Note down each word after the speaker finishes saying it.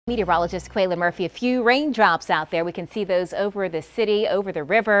Meteorologist Quayla Murphy, a few raindrops out there. We can see those over the city, over the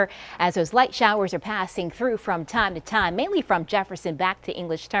river, as those light showers are passing through from time to time, mainly from Jefferson back to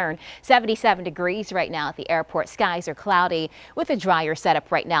English Turn. 77 degrees right now at the airport. Skies are cloudy with a drier setup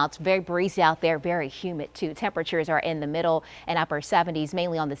right now. It's very breezy out there, very humid too. Temperatures are in the middle and upper 70s,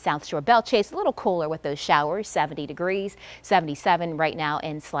 mainly on the South Shore. Belle Chase, a little cooler with those showers, 70 degrees, 77 right now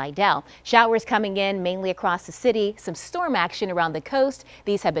in Slidell. Showers coming in mainly across the city. Some storm action around the coast.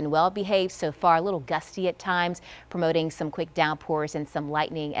 These have been well behaved so far, a little gusty at times, promoting some quick downpours and some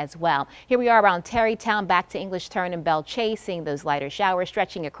lightning as well. Here we are around Terrytown, back to English Turn and Belle Chase, seeing those lighter showers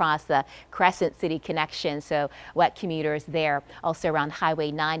stretching across the Crescent City connection, so wet commuters there. Also around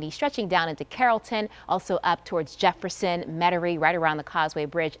Highway 90, stretching down into Carrollton, also up towards Jefferson, Metairie, right around the Causeway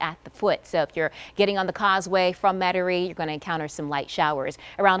Bridge at the foot. So if you're getting on the causeway from Metairie, you're going to encounter some light showers.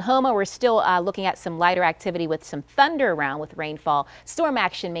 Around Houma, we're still looking at some lighter activity with some thunder around with rainfall. Storm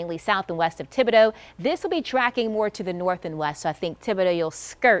action mainly south and west of Thibodaux. This will be tracking more to the north and west, so I think Thibodaux, you'll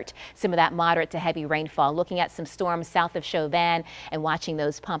skirt some of that moderate to heavy rainfall. Looking at some storms south of Chauvin and watching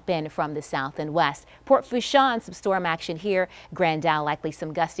those pump in from the south and west. Port Fourchon, some storm action here. Grand Isle, likely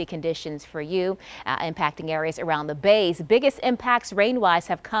some gusty conditions for you, impacting areas around the bays. Biggest impacts rain-wise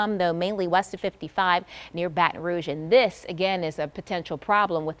have come, though, mainly west of 55 near Baton Rouge, and this again is a potential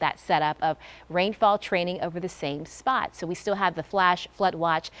problem with that setup of rainfall training over the same spot. So we still have the flash flood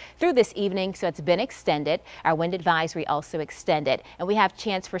watch through this evening, so it's been extended. Our wind advisory also extended, and we have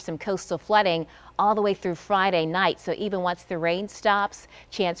chance for some coastal flooding all the way through Friday night. So even once the rain stops,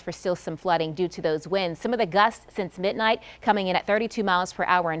 chance for still some flooding due to those winds. Some of the gusts since midnight coming in at 32 miles per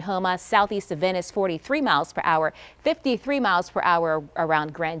hour in Houma, southeast of Venice, 43 miles per hour, 53 miles per hour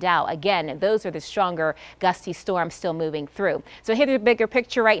around Grand Isle. Again, those are the stronger gusty storms still moving through. So here's the bigger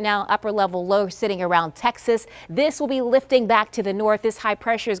picture right now. Upper level low sitting around Texas. This will be lifting back to the north. This high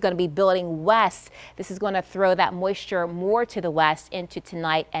pressure is going to be building west. This is going to throw that moisture more to the west into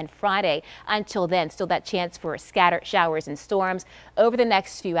tonight and Friday. Until then, still that chance for scattered showers and storms over the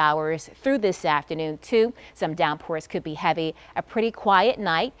next few hours through this afternoon too. Some downpours could be heavy. A pretty quiet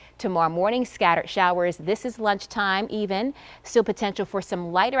night. Tomorrow morning, scattered showers. This is lunchtime even. Still potential for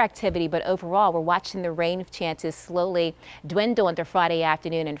some lighter activity, but overall we're watching the rain chances slowly dwindle into Friday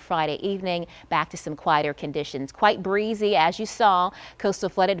afternoon and Friday evening. Back to some quieter conditions. Quite breezy, as you saw. Coastal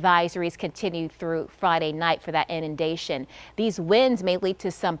flood advisories continue through Friday night for that inundation. These winds may lead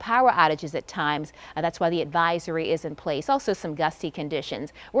to some power outages at times. That's why the advisory is in place. Also some gusty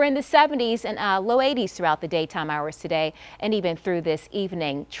conditions. We're in the 70s and low 80s throughout the daytime hours today and even through this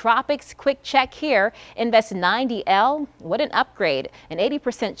evening. Tropics, quick check here. Invest 90L. What an upgrade. An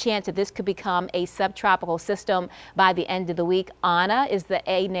 80% chance that this could become a subtropical system by the end of the week. Anna is the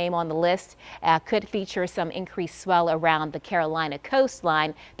A name on the list. Could feature some increased swell around the Carolina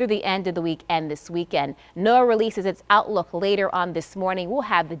coastline through the end of the week and this weekend. NOAA releases its outlook later on this morning. We'll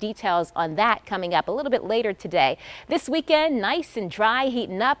have the details on that coming up a little bit later today. This weekend, nice and dry,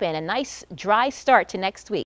 heating up, and a nice dry start to next week.